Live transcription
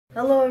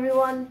Hello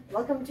everyone,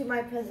 welcome to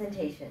my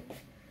presentation.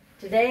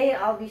 Today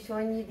I'll be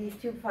showing you these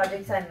two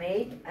projects I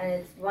made,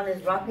 and one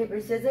is rock,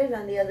 paper, scissors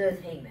and the other is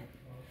Hangman.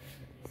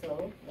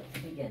 So let's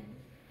begin.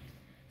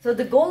 So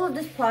the goal of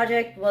this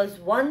project was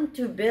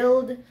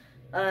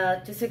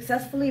to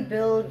successfully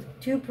build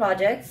two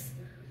projects,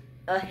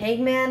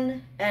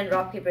 Hangman and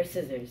rock, paper,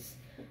 scissors,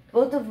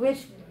 both of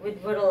which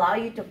would allow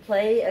you to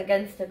play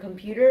against a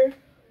computer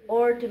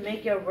or to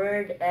make your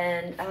word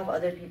and have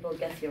other people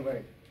guess your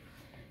word.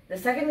 The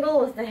second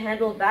goal was to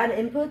handle bad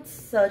inputs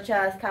such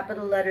as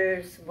capital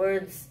letters,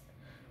 words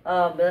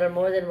that are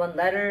more than one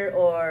letter,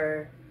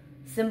 or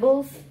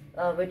symbols,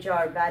 which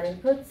are bad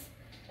inputs.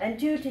 And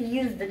two, to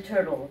use the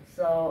turtle.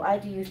 So I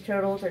had to use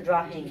turtle to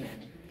draw Hangman.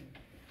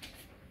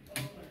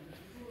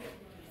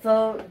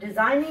 So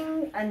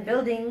designing and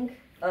building,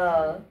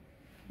 the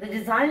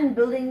design and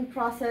building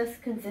process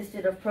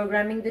consisted of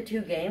programming the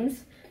two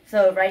games.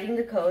 So writing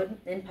the code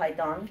in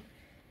Python.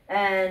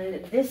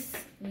 And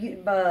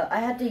I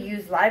had to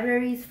use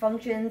libraries,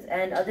 functions,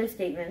 and other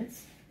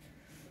statements.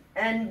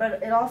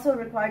 But it also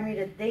required me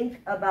to think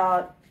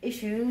about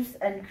issues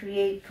and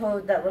create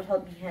code that would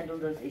help me handle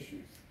those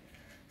issues.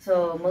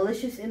 So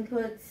malicious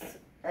inputs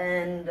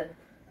and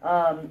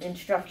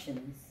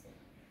instructions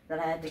that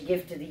I had to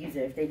give to the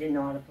user if they didn't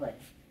know how to play.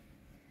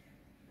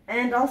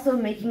 And also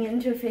making an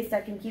interface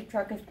that can keep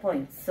track of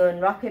points. So in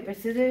rock, paper,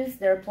 scissors,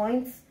 there are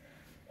points,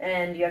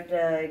 and you have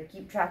to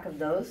keep track of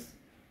those.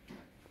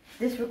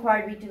 This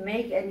required me to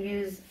make and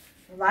use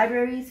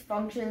libraries,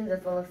 functions,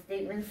 as well as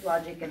statements,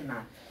 logic, and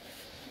math.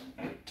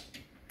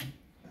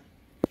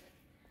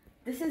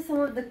 This is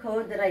some of the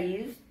code that I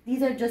used.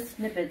 These are just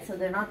snippets, so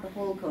they're not the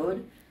whole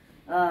code.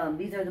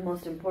 These are the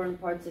most important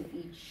parts of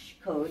each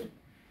code,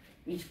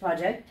 each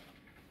project.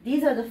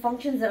 These are the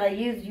functions that I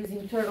used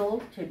using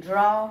Turtle to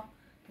draw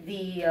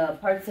the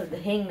parts of the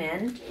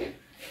Hangman.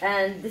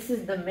 And this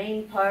is the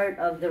main part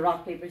of the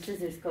rock, paper,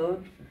 scissors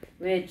code,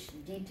 which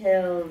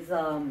details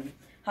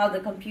how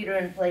the computer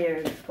and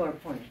player score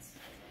points.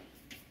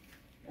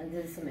 And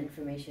this is some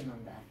information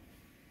on that.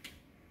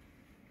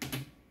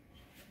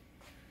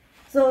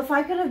 So if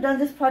I could have done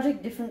this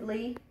project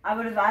differently, I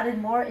would have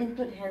added more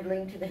input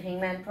handling to the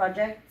Hangman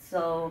project,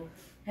 so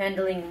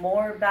handling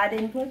more bad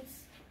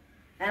inputs,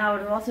 and I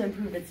would have also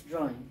improved its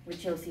drawing,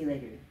 which you'll see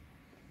later.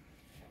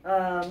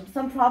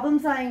 Some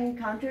problems I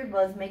encountered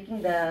was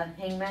making the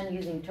Hangman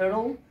using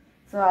Turtle,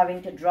 so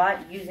having to draw it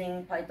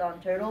using Python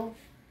Turtle,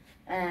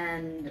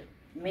 and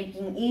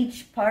making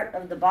each part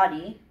of the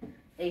body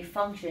a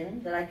function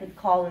that I could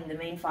call in the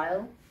main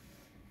file.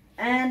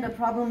 And a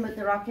problem with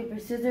the rock, paper,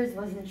 scissors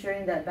was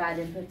ensuring that bad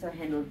inputs are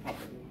handled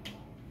properly.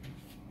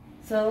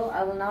 So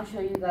I will now show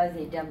you guys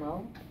a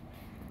demo.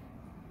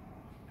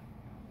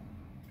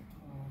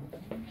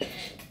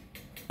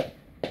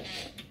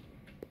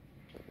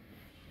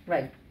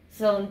 Right,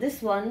 so in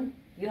this one,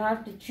 you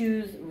have to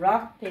choose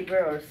rock,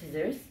 paper, or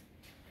scissors.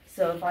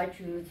 So if I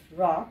choose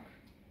rock,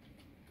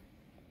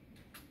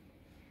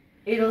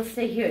 it'll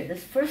say here,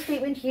 this first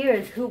statement here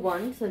is who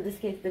won, so in this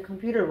case the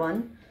computer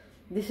won.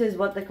 This is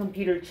what the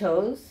computer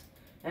chose,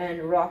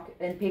 and rock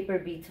and paper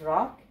beats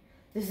rock.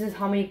 This is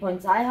how many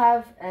points I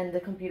have, and the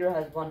computer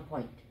has 1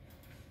 point.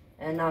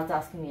 And now it's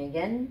asking me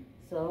again,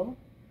 so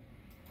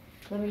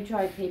let me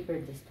try paper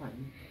this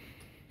time.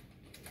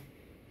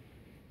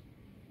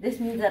 This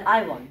means that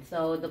I won,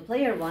 so the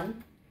player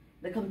won,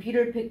 the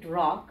computer picked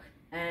rock,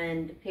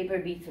 and paper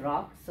beats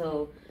rock,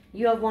 so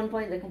you have 1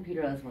 point, the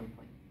computer has 1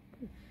 point.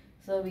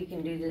 So we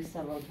can do this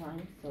several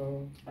times.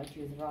 So if I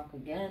choose rock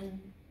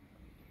again.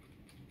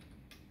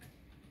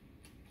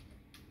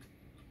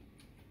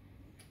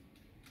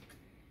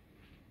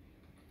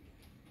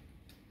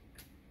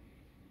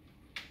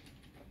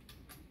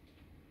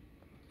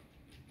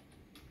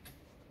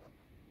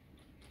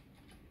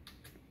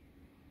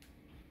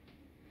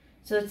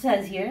 So it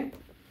says here,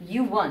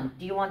 you won.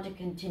 Do you want to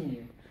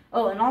continue?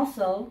 Oh, and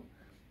also,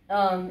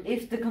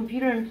 if the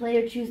computer and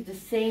player choose the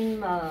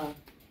same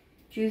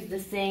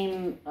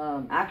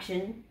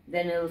action,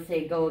 then it'll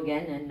say go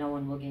again and no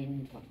one will gain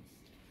any points.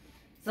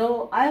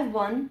 So I have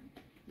won.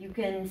 You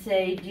can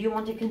say, do you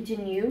want to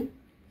continue?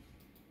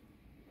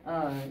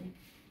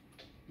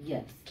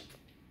 Yes.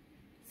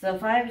 So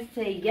if I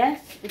say yes,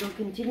 it'll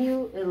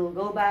continue. It'll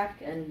go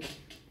back and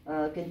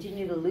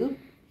continue the loop.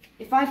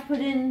 If I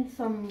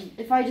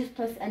just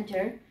press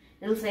enter,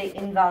 it'll say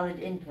invalid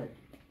input.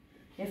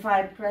 If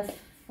I press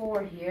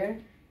 4 here,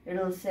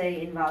 it'll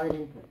say invalid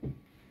input.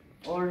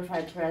 Or if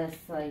I press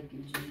like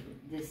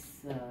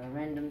this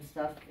random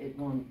stuff,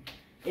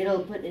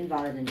 it'll put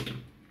invalid input.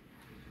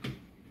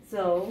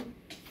 So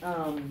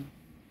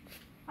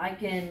I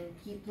can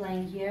keep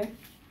playing here,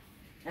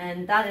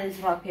 and that is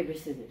rock, paper,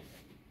 scissors.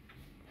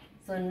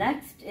 So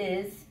next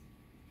is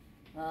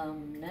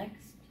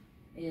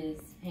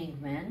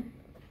Hangman,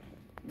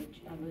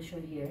 which I will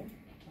show here.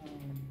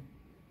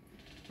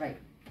 Right.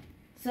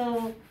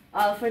 So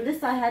for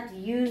this, I had to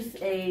use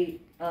a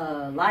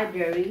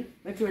library,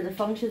 which were the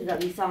functions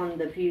that we saw in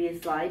the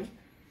previous slide.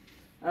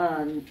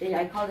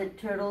 I called it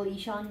Turtle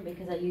Ishan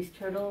because I used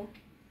Turtle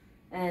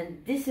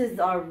And this is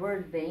our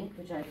word bank,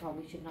 which I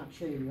probably should not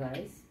show you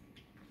guys.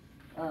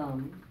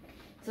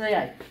 So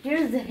yeah,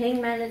 here's the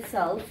hangman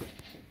itself.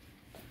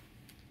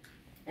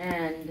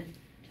 And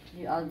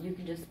you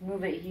can just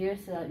move it here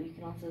so that you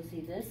can also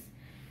see this.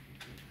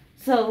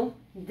 So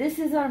this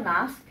is our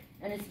mask,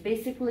 and it's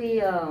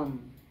basically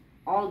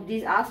all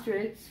these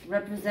asterisks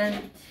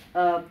represent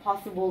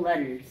possible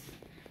letters.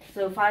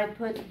 So if I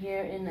put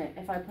in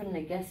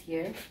a guess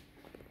here,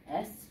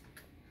 S,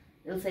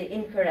 it'll say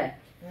incorrect.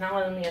 Now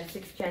I only have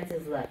 6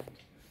 chances left.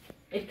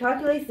 It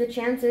calculates the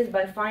chances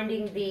by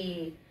finding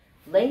the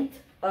length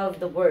of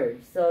the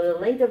word. So the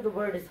length of the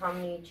word is how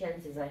many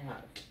chances I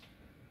have.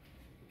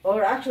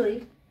 Or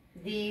actually,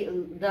 the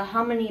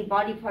how many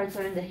body parts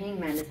are in the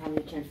hangman is how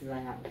many chances I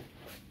have.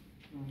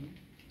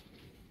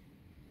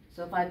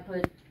 So if I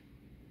put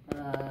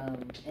L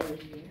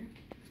here,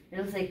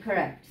 it'll say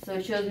correct. So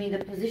it shows me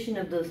the position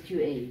of those 2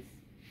 A's.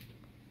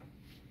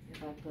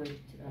 If I put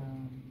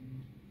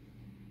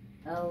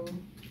L,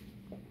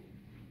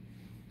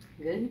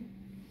 good.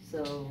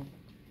 So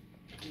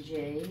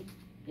J,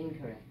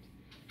 incorrect.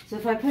 So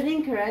if I put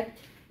incorrect,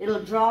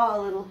 it'll draw a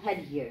little head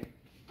here.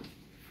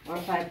 Or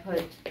if I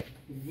put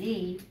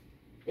Z,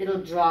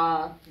 it'll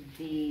draw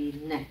the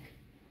neck.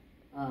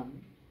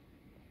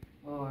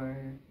 Or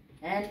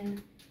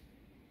N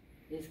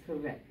is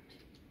correct.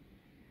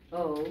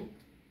 O,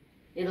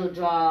 it'll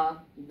draw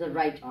the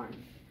right arm.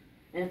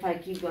 And if I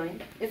keep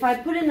going, if I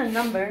put in a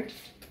number,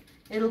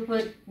 it'll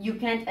put you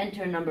can't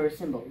enter a number or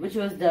symbol, which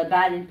was the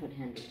bad input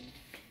handling.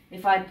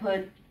 If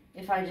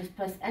I just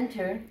press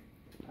enter,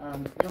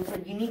 it'll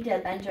put you need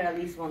to enter at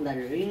least 1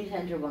 letter. You need to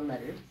enter 1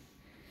 letter.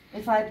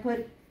 If I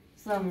put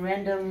some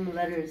random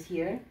letters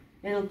here,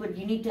 it'll put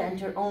you need to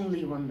enter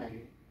only 1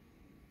 letter.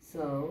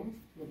 So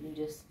let me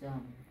just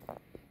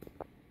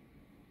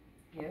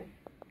here.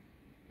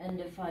 And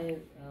if I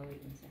wait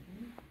 1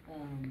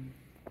 second.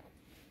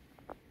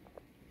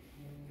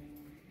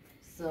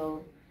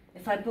 So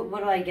if I put,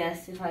 what do I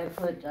guess? If I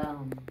put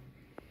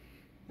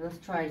let's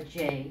try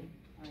J.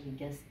 I already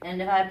guessed.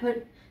 And if I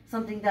put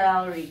something that I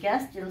already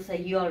guessed, it'll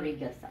say you already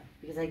guessed that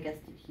because I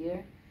guessed it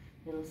here.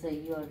 It'll say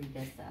you already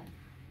guessed that.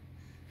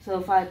 So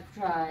if I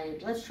try,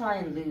 let's try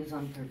and lose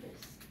on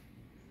purpose.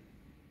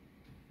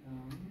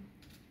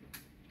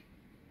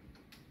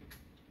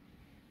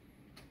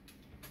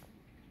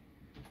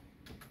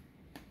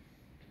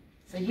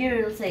 So here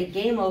it'll say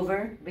game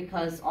over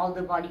because all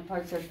the body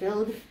parts are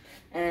filled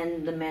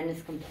and the man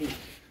is complete.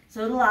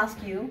 So it'll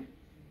ask you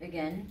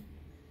again,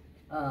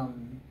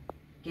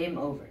 game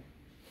over.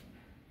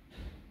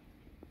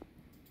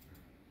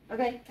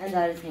 Okay, and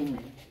that is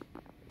Hangman.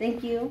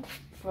 Thank you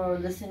for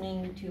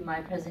listening to my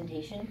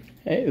presentation.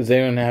 Hey, does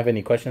anyone have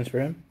any questions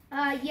for him?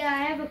 Yeah,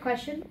 I have a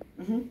question.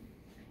 Mm-hmm.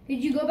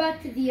 Could you go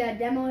back to the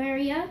demo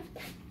area?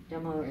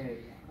 Demo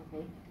area,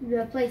 okay.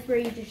 The place where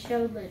you just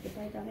showed the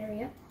Python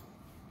area.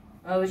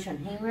 Oh, which one?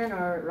 Hangman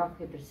or rock,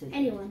 paper, scissors?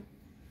 Anyone.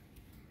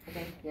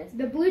 Okay, yes.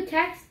 The blue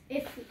text,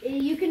 if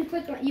you can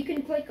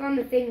click on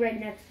the thing right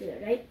next to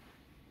it, right?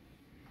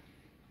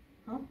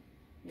 Huh?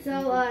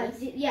 So,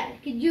 yeah,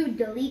 could you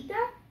delete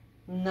that?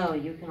 No,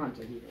 you cannot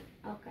delete it.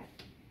 Okay.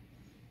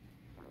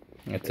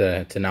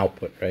 It's an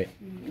output, right?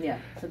 Yeah,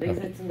 so because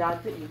it's in the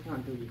output, you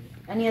can't delete it.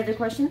 Any other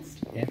questions?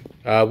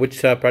 Yeah. Which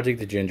project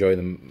did you enjoy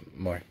the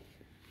more?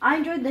 I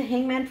enjoyed the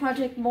Hangman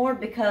project more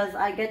because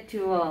I get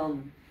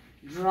to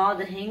draw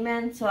the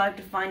hangman, so I have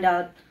to find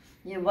out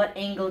what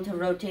angle to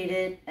rotate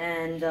it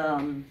and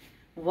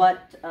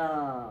what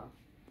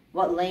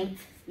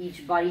length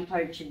each body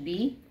part should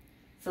be.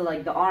 So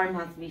like the arm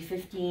has to be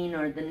 15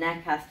 or the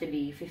neck has to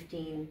be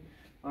 15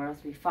 or else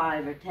be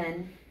 5 or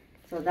 10.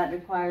 So that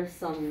requires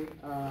some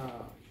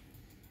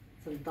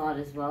thought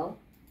as well.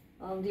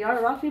 The art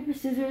of rock, paper,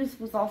 scissors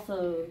was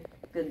also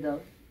good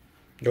though.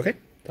 Okay,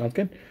 sounds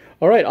good.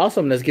 All right,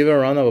 awesome. Let's give it a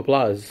round of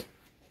applause.